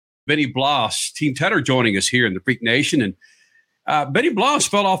Benny Bloss, Team Tedder, joining us here in the Freak Nation. And Benny Bloss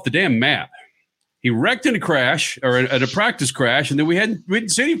fell off the damn map. He wrecked in a crash or at a practice crash, and then we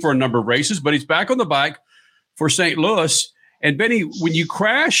didn't see him for a number of races, but he's back on the bike for St. Louis. And Benny, when you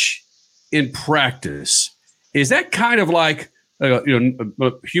crash in practice, is that kind of like a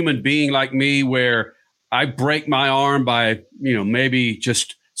human being like me where I break my arm by, maybe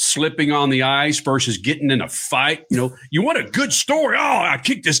just slipping on the ice versus getting in a fight? You want a good story. Oh, I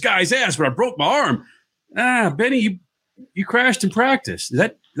kicked this guy's ass, but I broke my arm. Benny, you crashed in practice. Is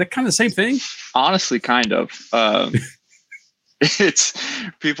that kind of the same thing? Honestly, kind of. It's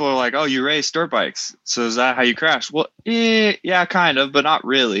people are like, oh, you race dirt bikes. So is that how you crash? Well, yeah, kind of, but not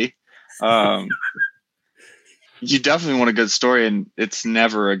really. You definitely want a good story, and it's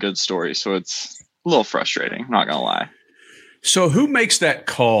never a good story. So it's a little frustrating, not going to lie. So who makes that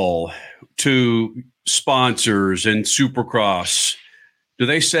call to sponsors and Supercross? Do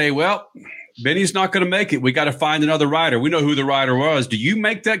they say, well, Benny's not going to make it, we got to find another rider? We know who the rider was. Do you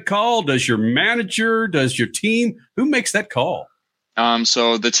make that call? Does your manager? Does your team? Who makes that call?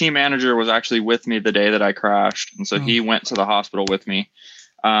 So the team manager was actually with me the day that I crashed. And so he went to the hospital with me.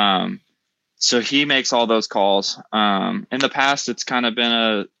 So he makes all those calls. In the past, it's kind of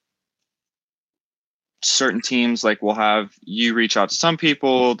been certain teams, like we'll have you reach out to some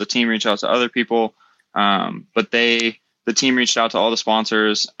people, the team reach out to other people. But the team reached out to all the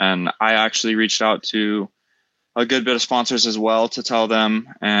sponsors, and I actually reached out to a good bit of sponsors as well to tell them,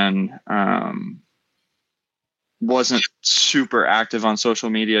 and wasn't super active on social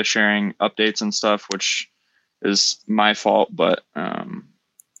media sharing updates and stuff, which is my fault, but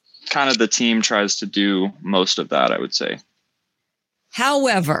kind of the team tries to do most of that, I would say.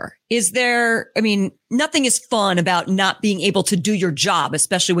 However, nothing is fun about not being able to do your job,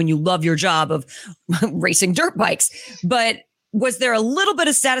 especially when you love your job of racing dirt bikes. But was there a little bit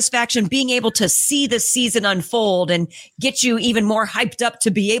of satisfaction being able to see the season unfold and get you even more hyped up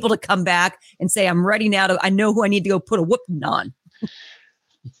to be able to come back and say, I'm ready now I know who I need to go put a whooping on?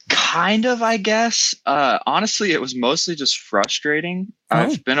 Kind of, I guess. Honestly, it was mostly just frustrating.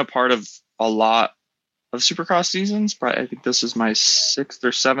 I've been a part of a lot of Supercross seasons, but I think this is my 6th or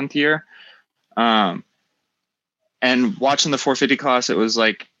 7th year. And watching the 450 class,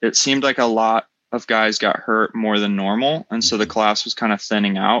 it seemed like a lot of guys got hurt more than normal. And so the class was kind of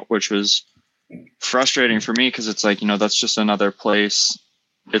thinning out, which was frustrating for me because it's like, that's just another place.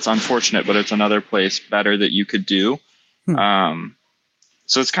 It's unfortunate, but it's another place better that you could do.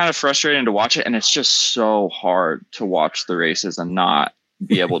 So it's kind of frustrating to watch it. And it's just so hard to watch the races and not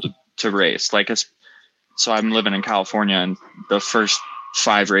be able to race. So I'm living in California, and the first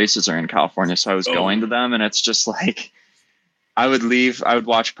 5 races are in California. So I was going to them, and it's just like, I would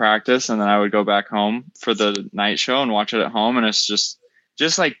watch practice, and then I would go back home for the night show and watch it at home. And it's just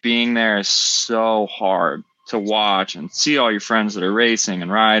like being there is so hard to watch and see all your friends that are racing and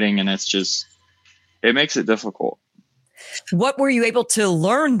riding. And it makes it difficult. What were you able to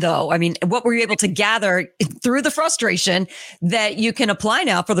learn, though? What were you able to gather through the frustration that you can apply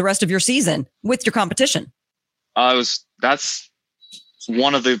now for the rest of your season with your competition? That's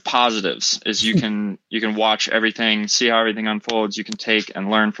one of the positives is you can watch everything, see how everything unfolds. You can take and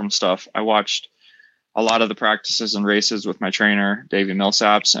learn from stuff. I watched a lot of the practices and races with my trainer, Davey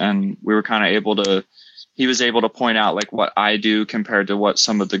Millsaps, and we were kind of he was able to point out like what I do compared to what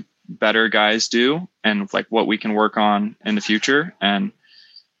some of the better guys do and like what we can work on in the future. And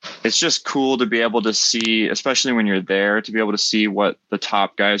it's just cool to be able to see, especially when you're there, to be able to see what the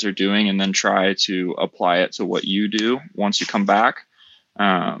top guys are doing and then try to apply it to what you do once you come back.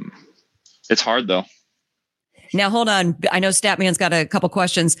 It's hard though. Now, hold on. I know Statman's got a couple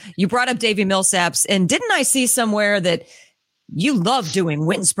questions. You brought up Davey Millsaps, and didn't I see somewhere that you love doing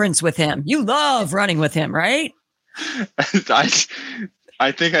wind sprints with him? You love running with him, right?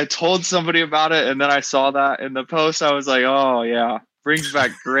 I think I told somebody about it, and then I saw that in the post. I was like, oh, yeah, brings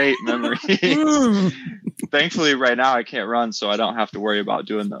back great memories. Thankfully, right now I can't run, so I don't have to worry about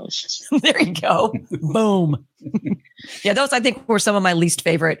doing those. There you go. Boom. Yeah, those I think were some of my least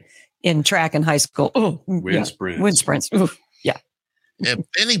favorite in track in high school. Wind sprints. Wind sprints. Ooh, yeah.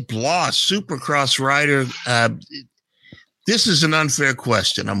 Benny Bloss, Supercross rider. This is an unfair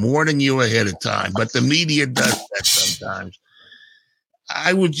question. I'm warning you ahead of time, but the media does that sometimes.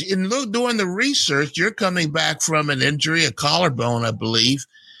 Doing the research, you're coming back from an injury, a collarbone, I believe.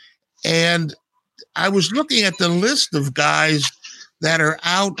 And I was looking at the list of guys that are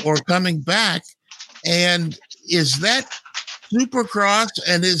out or coming back. And is that Supercross,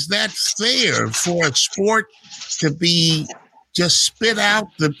 and is that fair for a sport to be just spit out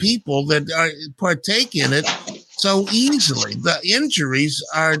the people that partake in it so easily? The injuries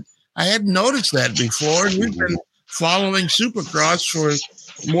are I hadn't noticed that before. And we've been following Supercross for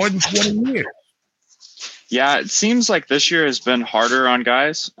more than 20 years. Yeah, it seems like this year has been harder on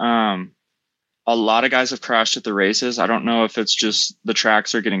guys. A lot of guys have crashed at the races. I don't know if it's just the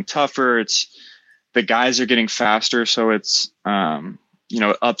tracks are getting tougher. It's the guys are getting faster. So it's,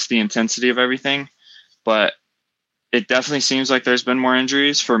 ups the intensity of everything. But it definitely seems like there's been more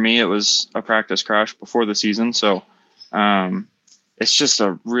injuries. For me, it was a practice crash before the season. So it's just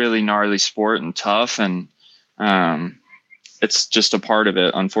a really gnarly sport and tough. And it's just a part of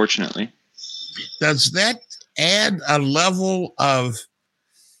it, unfortunately. Does that add a level of,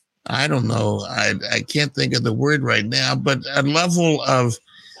 I don't know, I can't think of the word right now, but a level of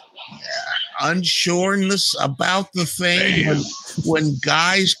unsureness about the thing when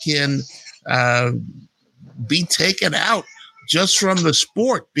guys can be taken out just from the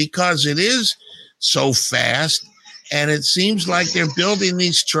sport because it is so fast, and it seems like they're building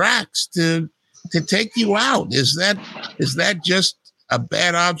these tracks to take you out. Is that just a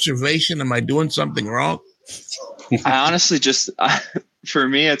bad observation? Am I doing something wrong? I honestly just, for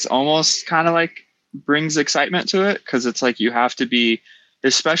me, it's almost kind of like brings excitement to it, because it's like you have to be,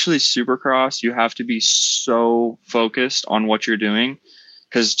 especially Supercross, you have to be so focused on what you're doing,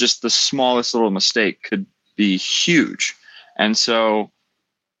 because just the smallest little mistake could be huge. And so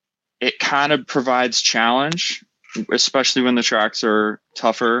it kind of provides challenge, especially when the tracks are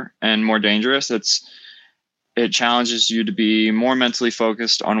tougher and more dangerous. It challenges you to be more mentally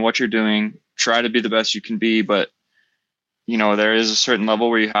focused on what you're doing, try to be the best you can be, but there is a certain level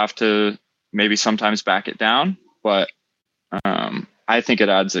where you have to maybe sometimes back it down, but I think it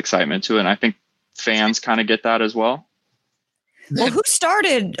adds excitement to it. And I think fans kind of get that as well. Well, who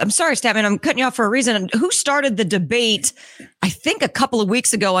started, I'm sorry, Statman, I'm cutting you off for a reason. Who started the debate, I think a couple of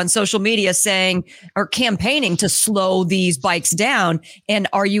weeks ago on social media saying, or campaigning to slow these bikes down? And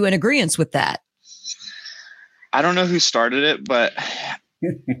are you in agreement with that? I don't know who started it, but,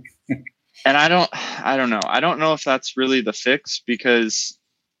 and I don't know. I don't know if that's really the fix, because,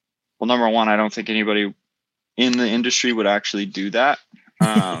 well, number one, I don't think anybody in the industry would actually do that.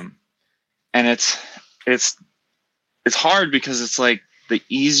 And it's hard, because it's like the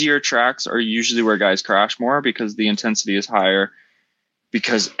easier tracks are usually where guys crash more, because the intensity is higher,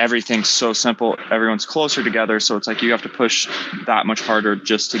 because everything's so simple. Everyone's closer together. So it's like you have to push that much harder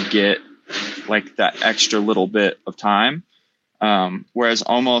just to get like that extra little bit of time. Whereas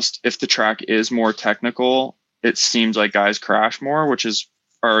almost if the track is more technical, it seems like guys crash more,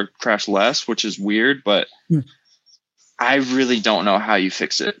 or crash less, which is weird, but I really don't know how you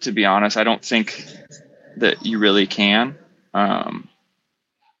fix it, to be honest. I don't think that you really can.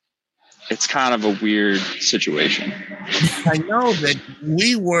 It's kind of a weird situation. I know that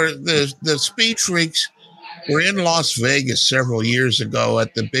we were the Speed Freaks were in Las Vegas several years ago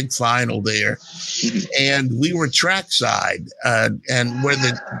at the big final there, and we were trackside, and where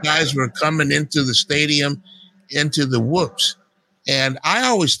the guys were coming into the stadium, into the whoops. And I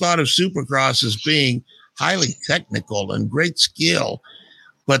always thought of Supercross as being highly technical and great skill,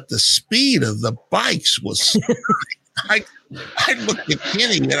 but the speed of the bikes was. I looked at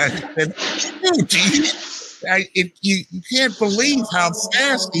Kenny and I said, "Oh, geez, you can't believe how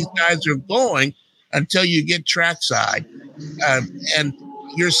fast these guys are going until you get trackside." And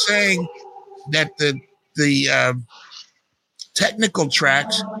you're saying that the technical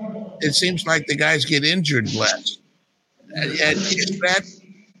tracks, it seems like the guys get injured less. And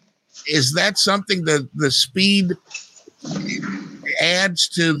is that something that the speed adds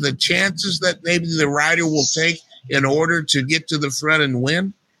to the chances that maybe the rider will take in order to get to the front and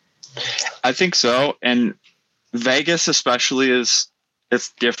win? I think so. And Vegas especially it's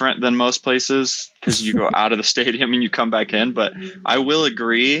different than most places, because you go out of the stadium and you come back in. But I will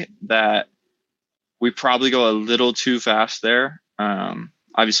agree that we probably go a little too fast there.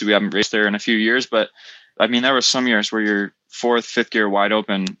 Obviously we haven't raced there in a few years, but I mean, there were some years where you're fourth, fifth gear wide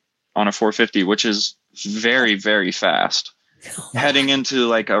open on a 450, which is very, very fast, heading into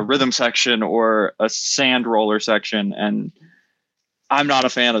like a rhythm section or a sand roller section. And I'm not a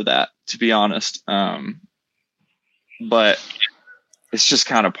fan of that, to be honest. But it's just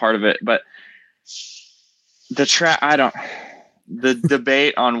kind of part of it. But the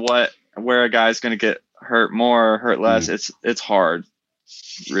debate on where a guy's going to get hurt more or hurt less, it's hard.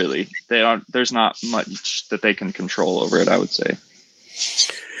 Really, there's not much that they can control over it, I would say.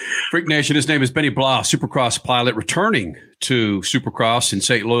 Freak Nation, his name is Benny Blah, Supercross pilot, returning to Supercross in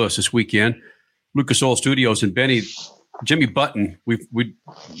St. Louis this weekend. Lucas Oil Studios. And Benny, Jimmy Button, we've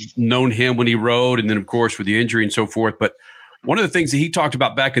known him when he rode, and then of course with the injury and so forth. But one of the things that he talked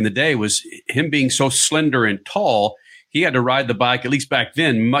about back in the day was him being so slender and tall, he had to ride the bike, at least back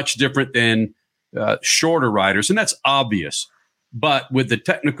then, much different than shorter riders. And that's obvious. But with the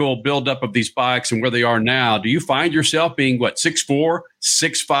technical buildup of these bikes and where they are now, do you find yourself being, 6'4",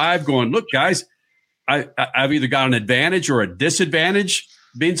 6'5", going, look, guys, I've either got an advantage or a disadvantage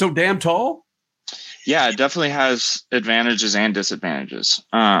being so damn tall? Yeah, it definitely has advantages and disadvantages.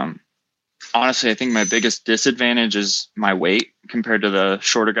 Honestly, I think my biggest disadvantage is my weight compared to the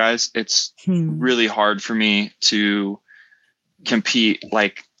shorter guys. It's really hard for me to compete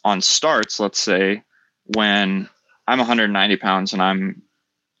like on starts, let's say, when I'm 190 pounds and I'm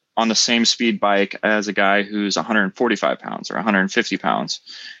on the same speed bike as a guy who's 145 pounds or 150 pounds.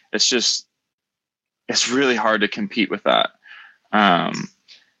 It's really hard to compete with that.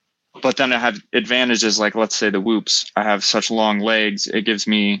 But then I have advantages like, let's say, the whoops. I have such long legs. It gives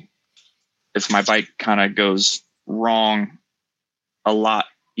me, if my bike kind of goes wrong, a lot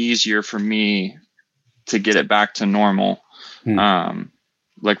easier for me to get it back to normal.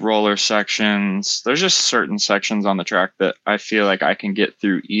 Like roller sections. There's just certain sections on the track that I feel like I can get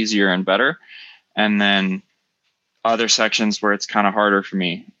through easier and better. And then other sections where it's kind of harder for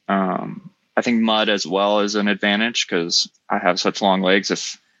me. I think mud as well is an advantage because I have such long legs.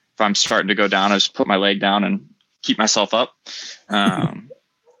 If I'm starting to go down, I just put my leg down and keep myself up.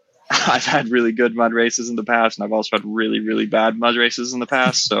 I've had really good mud races in the past, and I've also had really, really bad mud races in the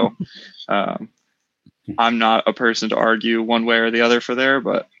past. So I'm not a person to argue one way or the other for there,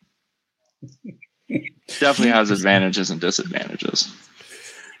 but definitely has advantages and disadvantages.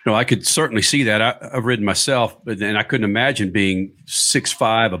 No, I could certainly see that. I've ridden myself, but then I couldn't imagine being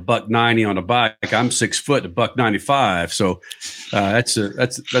 6'5", $190 on a bike. I'm 6 foot, $195. So that's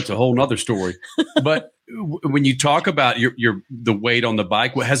a whole nother story. But when you talk about the weight on the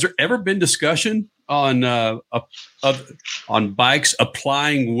bike, has there ever been discussion on bikes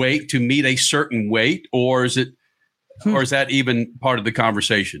applying weight to meet a certain weight, or is that even part of the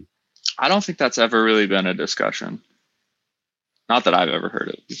conversation? I don't think that's ever really been a discussion. Not that I've ever heard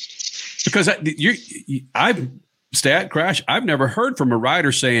it. Because I've never heard from a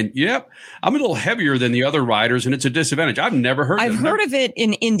rider saying, "Yep, I'm a little heavier than the other riders, and it's a disadvantage." I've never heard. I've heard of it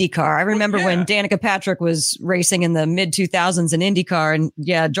in IndyCar. I remember when Danica Patrick was racing in the mid 2000s in IndyCar, and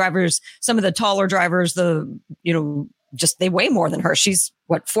some of the taller drivers, just they weigh more than her. She's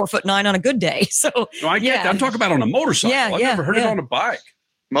 4'9" on a good day. So no, I get that. I'm talking about on a motorcycle. I've never heard it on a bike.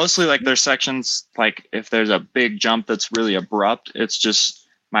 Mostly like there's sections, like if there's a big jump that's really abrupt, it's just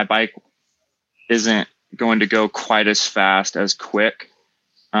my bike isn't going to go quite as fast as quick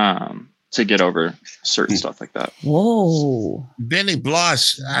to get over certain stuff like that. Whoa. Benny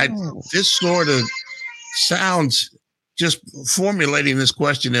Bloss, this sort of sounds, just formulating this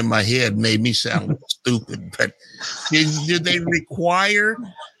question in my head made me sound stupid, but did they require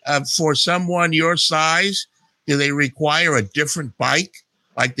for someone your size, do they require a different bike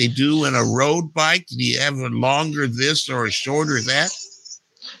like they do in a road bike? Do you have a longer this or a shorter that?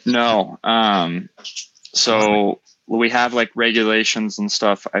 No. So we have like regulations and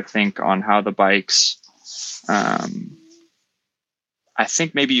stuff, I think, on how the bikes, I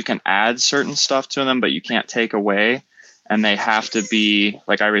think maybe you can add certain stuff to them, but you can't take away. And they have to be,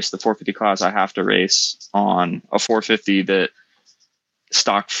 like I race the 450 class, I have to race on a 450 that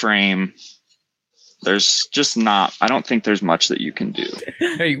stock frame. There's just not, I don't think there's much that you can do.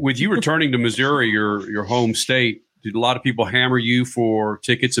 Hey, with you returning to Missouri, your home state, did a lot of people hammer you for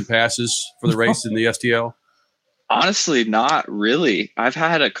tickets and passes for the race in the STL? Honestly, not really. I've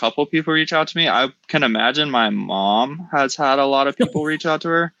had a couple people reach out to me. I can imagine my mom has had a lot of people reach out to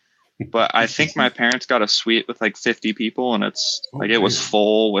her, but I think my parents got a suite with like 50 people, and it's it was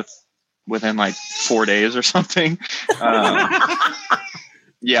full within like 4 days or something.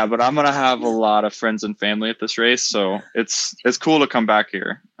 Yeah, but I'm gonna have a lot of friends and family at this race, so it's cool to come back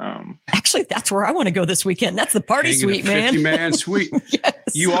here. Actually, that's where I want to go this weekend. That's the party suite, man. 50-man suite. Yes.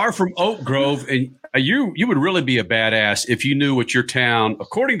 You are from Oak Grove, and you would really be a badass if you knew what your town,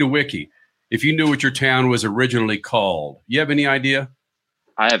 according to Wiki, if you knew what your town was originally called. You have any idea?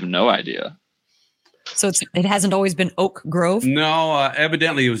 I have no idea. So it hasn't always been Oak Grove? No,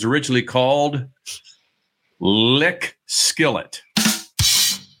 evidently it was originally called Lick Skillet.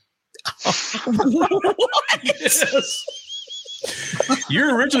 What? Yes.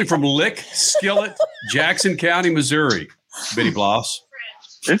 You're originally from Lick Skillet, Jackson County, Missouri, Benny Bloss.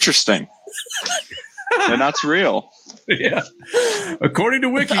 Interesting. And that's real. Yeah. According to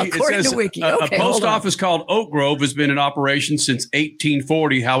Wiki, it says a post office called Oak Grove has been in operation since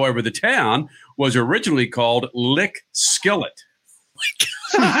 1840. However, the town was originally called Lick Skillet.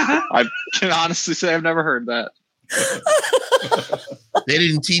 I can honestly say I've never heard that. They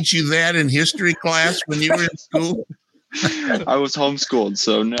didn't teach you that in history class when you were in school? I was homeschooled,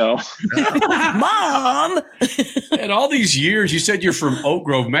 so no. Mom. And all these years, you said you're from Oak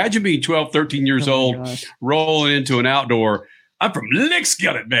Grove. Imagine being 12, 13 years old, rolling into an outdoor. I'm from Lick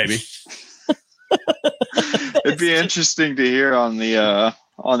Skillet, baby. It'd be interesting to hear on the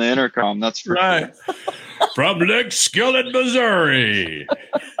intercom. That's for right. From Lick Skillet, Missouri.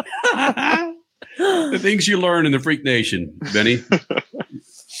 The things you learn in the Freak Nation, Benny.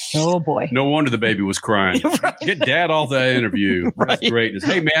 Oh boy. No wonder the baby was crying. Right. Get dad off that interview. Right. That's great.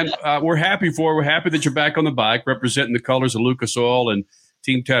 Hey man, we're happy that you're back on the bike representing the colors of Lucas Oil and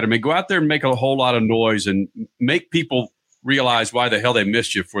Team Tetterman. Go out there and make a whole lot of noise and make people realize why the hell they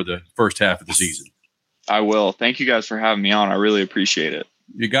missed you for the first half of the season. I will. Thank you guys for having me on. I really appreciate it.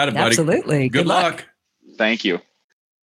 You got it, buddy. Absolutely. Good luck. Thank you.